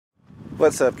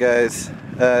What's up, guys?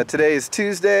 Today is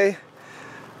Tuesday.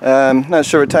 Not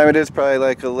sure what time it is, probably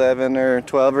like 11 or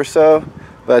 12 or so,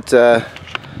 but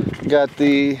got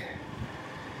the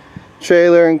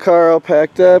trailer and car all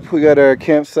packed up. We got our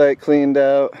campsite cleaned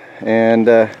out, and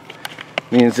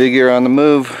me and Ziggy are on the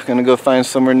move. Gonna go find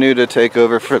somewhere new to take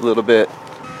over for a little bit.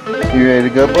 You ready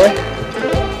to go, boy?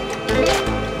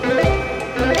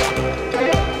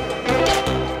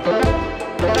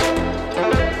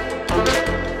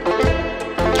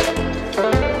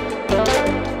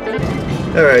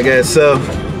 Alright guys, so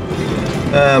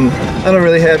I don't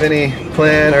really have any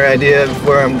plan or idea of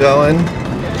where I'm going.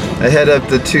 I head up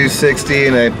the 260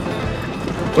 and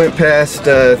I went past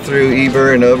through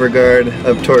Eber and Overgard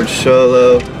up towards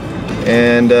Sholo,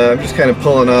 and I'm just kind of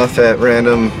pulling off at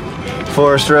random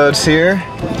forest roads here,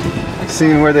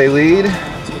 seeing where they lead.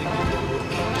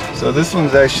 So this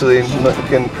one's actually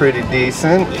looking pretty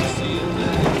decent.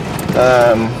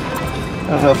 I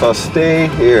don't know if I'll stay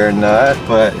here or not,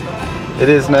 but it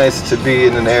is nice to be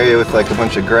in an area with like a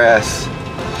bunch of grass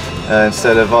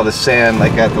instead of all the sand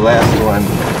like at the last one.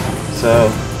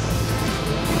 So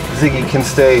Ziggy can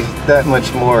stay that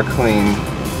much more clean.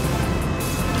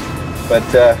 But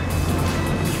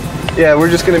yeah,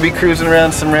 we're just going to be cruising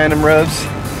around some random roads,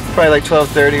 probably like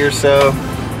 12:30 or so,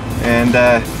 and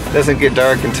it doesn't get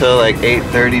dark until like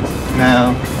 8:30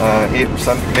 now,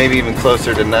 maybe even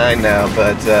closer to 9 now,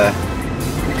 but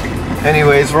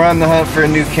anyways, we're on the hunt for a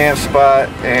new camp spot,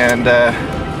 and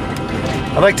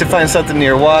I'd like to find something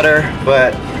near water,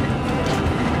 but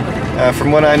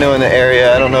from what I know in the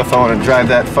area, I don't know if I want to drive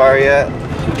that far yet,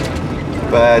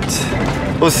 but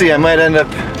we'll see. I might end up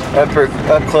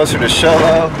closer to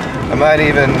Sholo. I might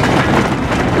even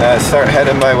start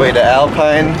heading my way to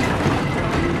Alpine,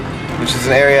 which is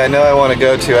an area I know I want to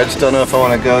go to. I just don't know if I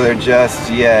want to go there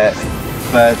just yet,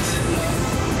 but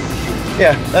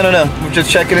yeah, I don't know. We're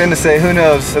just checking in to say, who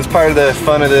knows. That's part of the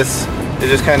fun of this, is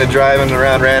just kind of driving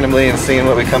around randomly and seeing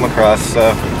what we come across.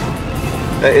 So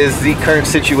that is the current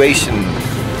situation.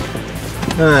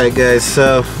 Alright guys,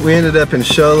 so we ended up in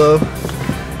Sholo.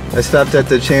 I stopped at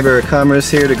the Chamber of Commerce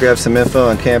here to grab some info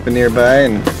on camping nearby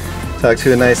and talked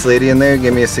to a nice lady in there,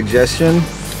 give me a suggestion,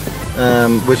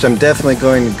 which I'm definitely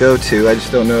going to go to. I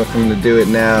just don't know if I'm going to do it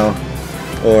now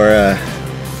or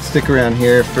stick around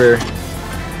here for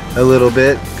a little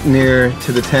bit near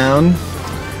to the town.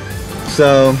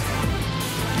 So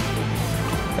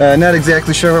not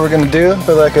exactly sure what we're gonna do,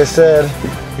 but like I said,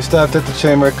 we stopped at the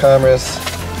Chamber of Commerce,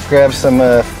 grabbed some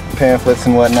pamphlets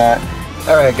and whatnot.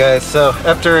 Alright guys, so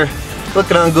after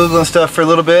looking on Google and stuff for a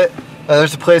little bit,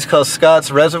 there's a place called Scott's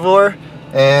Reservoir,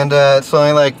 and it's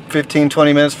only like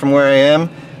 15-20 minutes from where I am.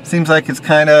 Seems like it's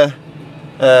kinda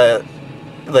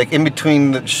like in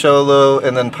between the Sholo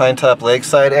and then Pinetop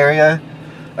Lakeside area.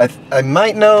 I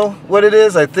might know what it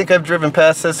is. I think I've driven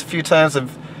past this a few times.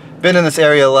 I've been in this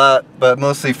area a lot, but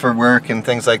mostly for work and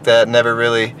things like that. Never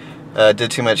really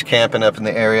did too much camping up in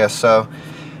the area. So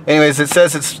anyways, it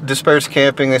says it's dispersed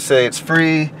camping. They say it's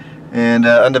free and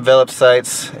undeveloped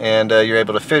sites, and you're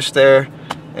able to fish there,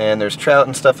 and there's trout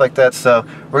and stuff like that. So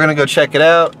we're gonna go check it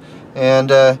out,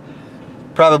 and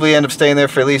probably end up staying there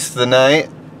for at least the night.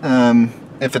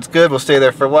 If it's good, we'll stay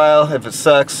there for a while. If it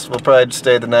sucks, we'll probably just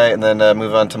stay the night and then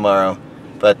move on tomorrow.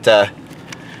 But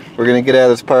we're gonna get out of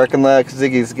this parking lot because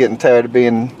Ziggy's getting tired of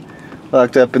being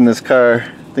locked up in this car.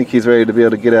 I think he's ready to be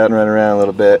able to get out and run around a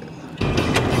little bit.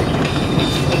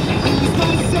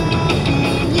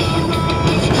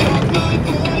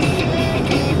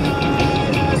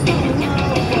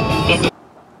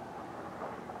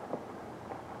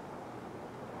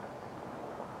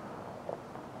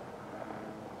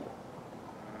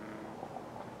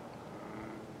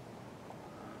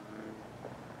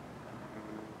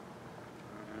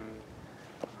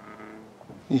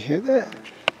 You hear that?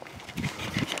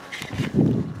 I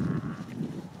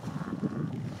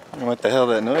don't know what the hell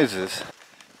that noise is.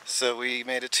 So we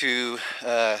made it to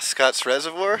Scott's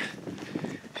Reservoir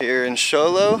here in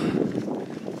Sholo.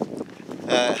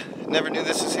 Never knew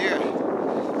this was here.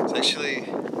 It's actually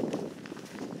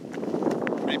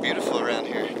pretty beautiful around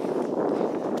here.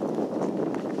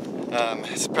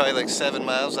 It's probably like 7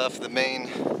 miles off the main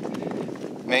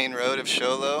road of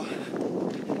Sholo.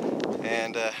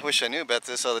 And I wish I knew about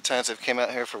this all the times I've came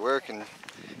out here for work and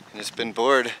just been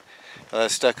bored while I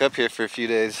was stuck up here for a few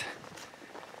days.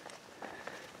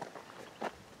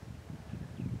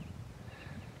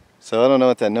 So I don't know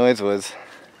what that noise was.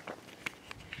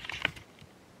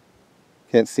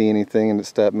 Can't see anything, and it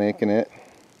stopped making it.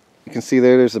 You can see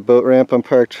there's a boat ramp. I'm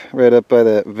parked right up by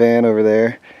the van over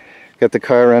there. Got the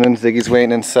car running. Ziggy's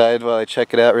waiting inside while I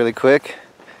check it out really quick.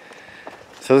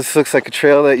 So So this looks like a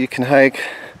trail that you can hike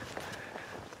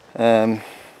the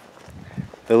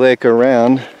lake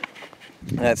around.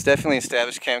 It's definitely an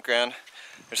established campground.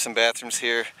 There's some bathrooms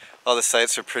here. All the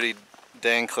sites are pretty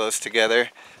dang close together,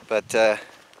 but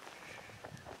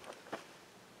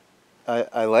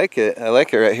I like it. I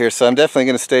like it right here. So I'm definitely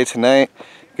going to stay tonight.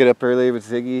 Get up early with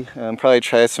Ziggy. Probably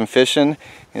try some fishing.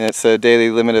 And it's a daily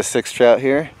limit of 6 trout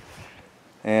here.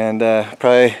 And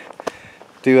probably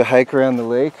do a hike around the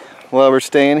lake while we're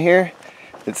staying here.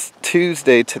 It's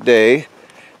Tuesday today.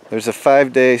 There's a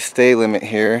 5-day stay limit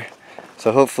here.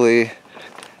 So hopefully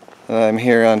I'm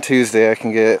here on Tuesday. I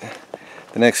can get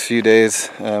the next few days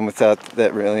without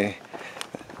that really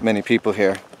many people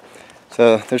here.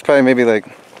 So there's probably maybe like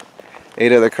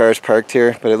 8 other cars parked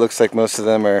here, but it looks like most of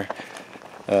them are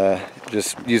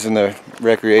just using the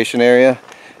recreation area.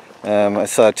 I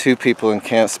saw 2 people in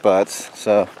camp spots,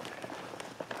 so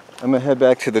I'm gonna head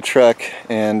back to the truck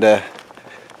and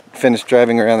finish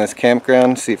driving around this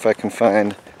campground, see if I can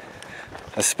find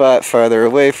a spot farther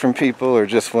away from people or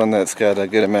just one that's got a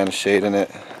good amount of shade in it.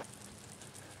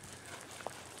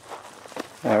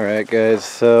 Alright guys,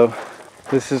 so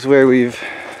this is where we've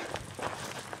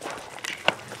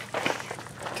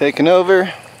taken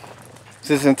over.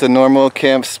 This isn't the normal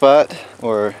camp spot,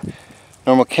 or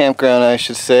normal campground I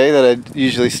should say, that I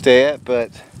usually stay at,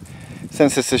 but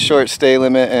since it's a short stay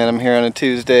limit and I'm here on a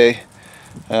Tuesday,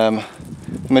 I'm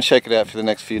gonna check it out for the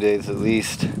next few days at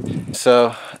least.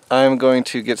 So I'm going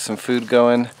to get some food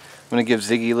going. I'm gonna give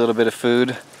Ziggy a little bit of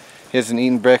food. He hasn't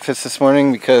eaten breakfast this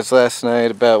morning because last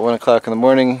night about 1 o'clock in the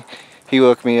morning he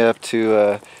woke me up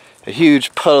to a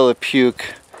huge puddle of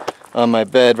puke on my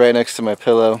bed right next to my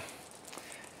pillow.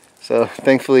 So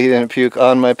thankfully he didn't puke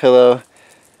on my pillow.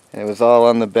 It was all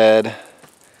on the bed,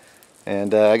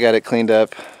 and I got it cleaned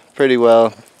up pretty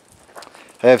well.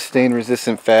 I have stain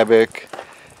resistant fabric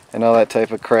and all that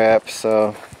type of crap,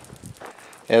 so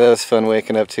yeah, that was fun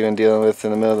waking up to and dealing with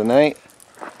in the middle of the night.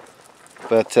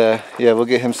 But yeah, we'll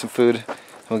get him some food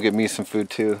and we'll get me some food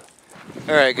too.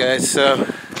 Alright guys, so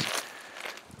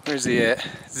where's he at?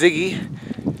 Ziggy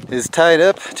is tied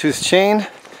up to his chain,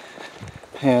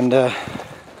 and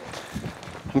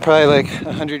I'm probably like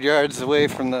 100 yards away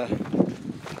from the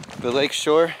lake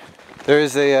shore. There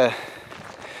is a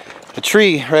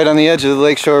tree right on the edge of the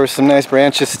lake shore with some nice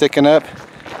branches sticking up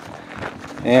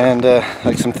and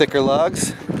like some thicker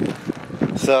logs.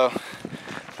 So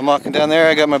I'm walking down there.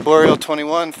 I got my Boreal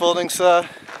 21 folding saw.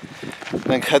 I'm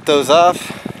gonna cut those off,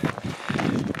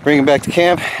 bring them back to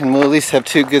camp, and we'll at least have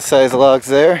 2 good sized logs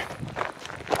there.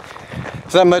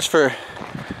 There's not much for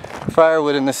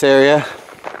firewood in this area.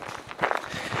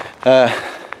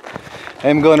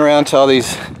 I'm going around to all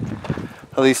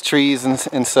these trees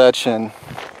and such, and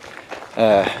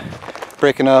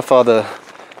breaking off all the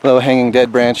low-hanging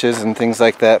dead branches and things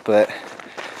like that, but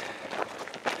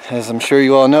as I'm sure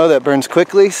you all know, that burns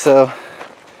quickly, so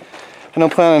I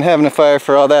don't plan on having a fire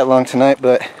for all that long tonight,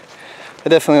 but I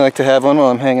definitely like to have one while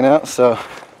I'm hanging out. So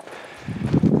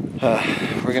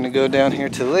we're gonna go down here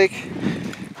to the lake,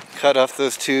 cut off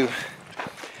those 2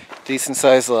 decent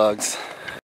sized logs.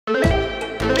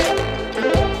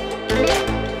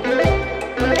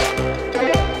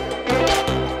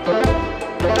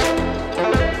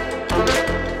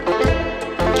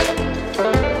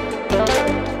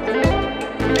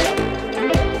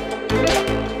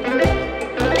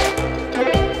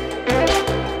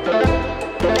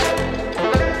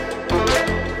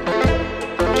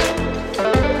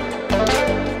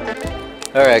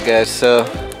 Alright guys, so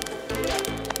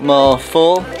I'm all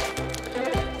full.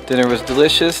 Dinner was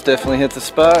delicious, definitely hit the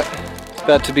spot. It's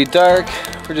about to be dark.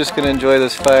 We're just going to enjoy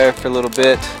this fire for a little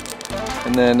bit,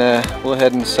 and then we'll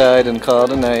head inside and call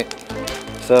it a night.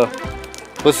 So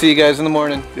we'll see you guys in the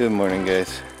morning. Good morning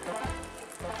guys.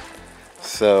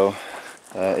 So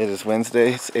it is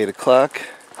Wednesday, it's 8 o'clock,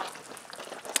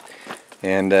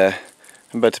 and I'm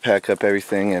about to pack up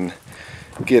everything and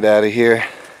get out of here.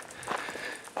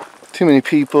 Too many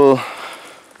people,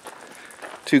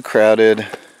 too crowded.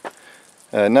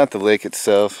 Not the lake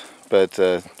itself, but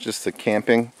just the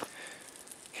camping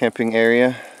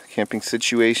area, camping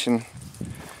situation.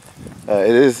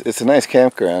 It's a nice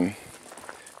campground,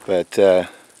 but I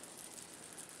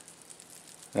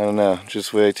don't know,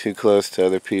 just way too close to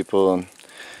other people and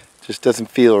just doesn't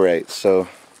feel right. So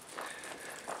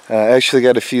I actually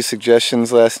got a few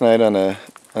suggestions last night on a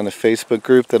Facebook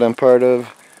group that I'm part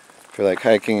of for like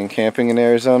hiking and camping in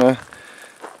Arizona.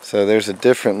 So there's a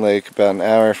different lake about an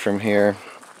hour from here,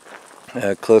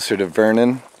 closer to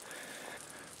Vernon.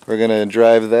 We're gonna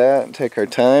drive that, take our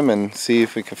time, and see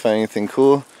if we can find anything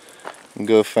cool and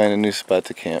go find a new spot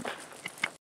to camp.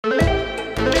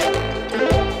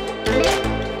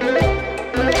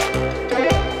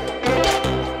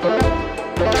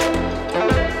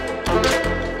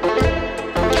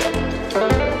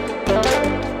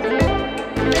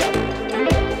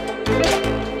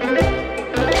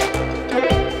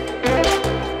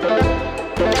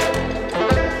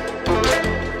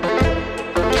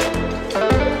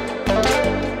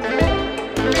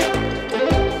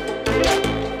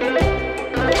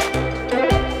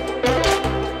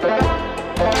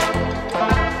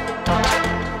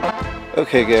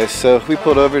 Okay guys, so we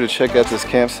pulled over to check out this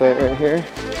campsite right here.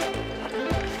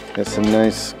 Got some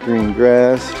nice green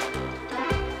grass,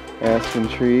 aspen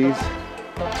trees,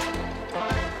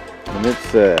 and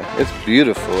it's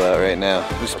beautiful out right now.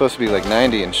 It's supposed to be like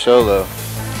 90 in Show Low,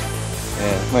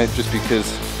 and it might just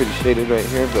because it's pretty shaded right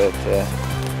here, but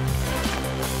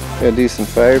got a decent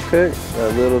fire pit,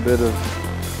 got a little bit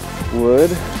of wood.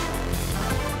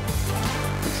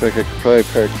 Looks like I could probably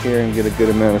park here and get a good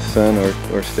amount of sun,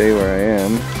 or stay where I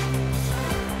am.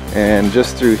 And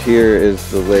just through here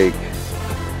is the lake.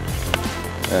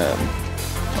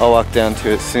 I'll walk down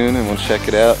to it soon and we'll check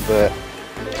it out, but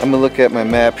I'm gonna look at my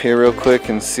map here real quick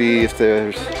and see if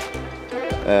there's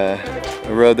a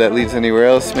road that leads anywhere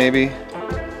else maybe.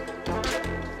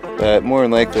 But more than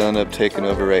likely I'll end up taking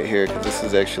over right here because this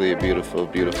is actually a beautiful,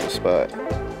 beautiful spot.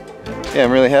 Yeah,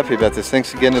 I'm really happy about this.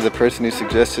 Thanks again to the person who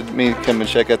suggested me come and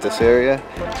check out this area.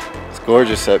 It's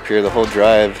gorgeous up here. The whole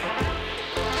drive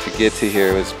to get to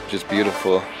here was just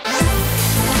beautiful.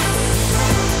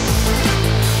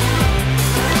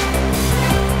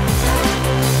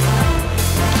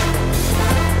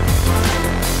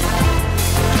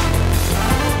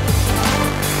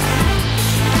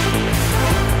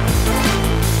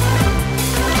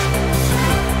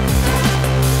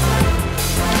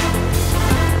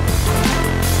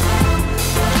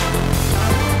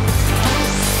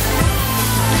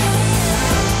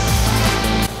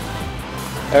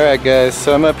 Alright guys,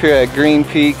 so I'm up here at Green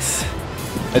Peaks.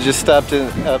 I just stopped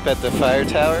up at the fire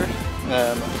tower.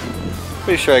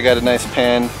 Pretty sure I got a nice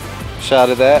pan shot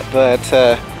of that, but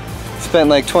spent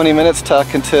like 20 minutes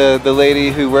talking to the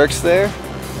lady who works there,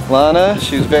 Lana.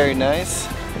 She was very nice.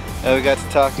 We got to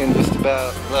talking just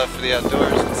about love for the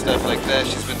outdoors and stuff like that.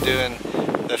 She's been doing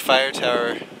the fire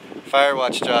tower fire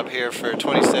watch job here for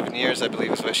 27 years, I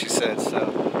believe is what she said.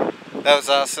 So that was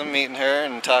awesome meeting her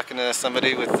and talking to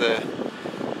somebody with the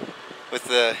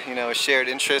you know, a shared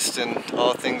interest in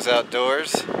all things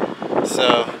outdoors.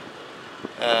 So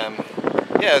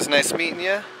yeah, it was nice meeting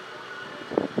you,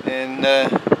 and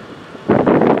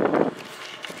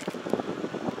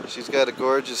she's got a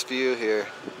gorgeous view here.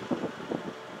 I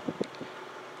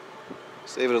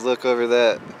was able to look over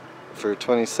that for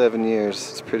 27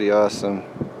 years. It's pretty awesome.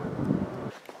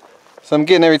 So I'm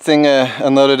getting everything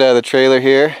unloaded out of the trailer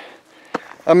here.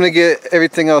 I'm gonna get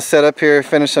everything all set up here,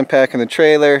 finish unpacking the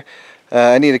trailer.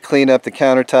 I need to clean up the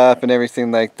countertop and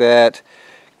everything like that,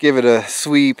 give it a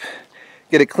sweep,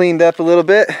 get it cleaned up a little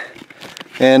bit,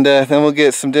 and then we'll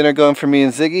get some dinner going for me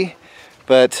and Ziggy.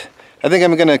 But I think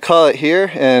I'm gonna call it here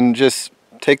and just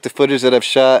take the footage that I've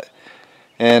shot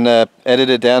and edit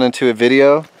it down into a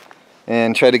video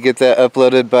and try to get that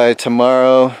uploaded by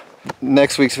tomorrow.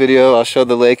 Next week's video I'll show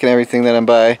the lake and everything that I'm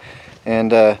by,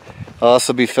 and I'll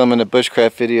also be filming a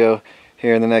bushcraft video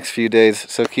here in the next few days,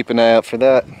 so keep an eye out for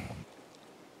that.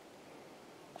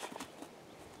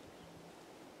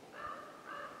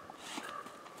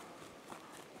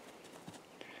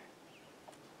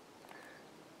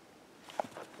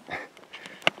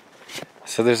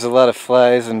 So there's a lot of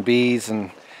flies and bees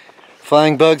and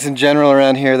flying bugs in general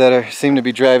around here that seem to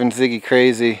be driving Ziggy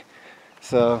crazy.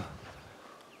 So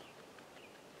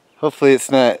hopefully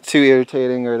it's not too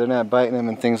irritating or they're not biting him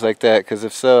and things like that, because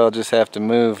if so I'll just have to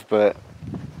move. But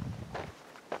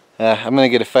I'm gonna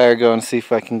get a fire going and see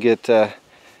if I can get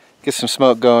some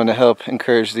smoke going to help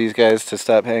encourage these guys to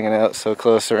stop hanging out so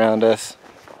close around us.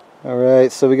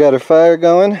 Alright, so we got our fire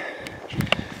going.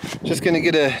 Just gonna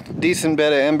get a decent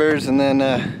bed of embers and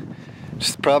then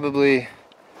just probably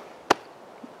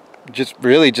just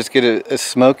get a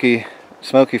smoky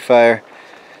fire.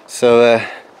 So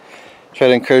try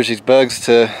to encourage these bugs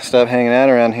to stop hanging out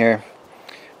around here.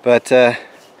 But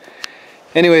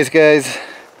anyways guys,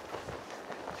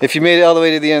 if you made it all the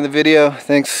way to the end of the video,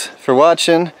 thanks for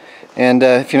watching. And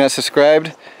if you're not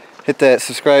subscribed, hit that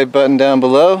subscribe button down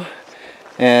below.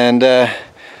 And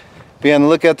be on the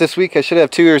lookout this week. I should have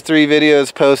 2 or 3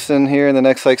 videos posting here in the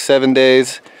next like 7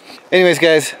 days. Anyways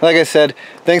guys, like I said,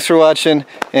 thanks for watching,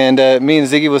 and me and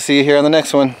Ziggy will see you here on the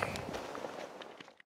next one.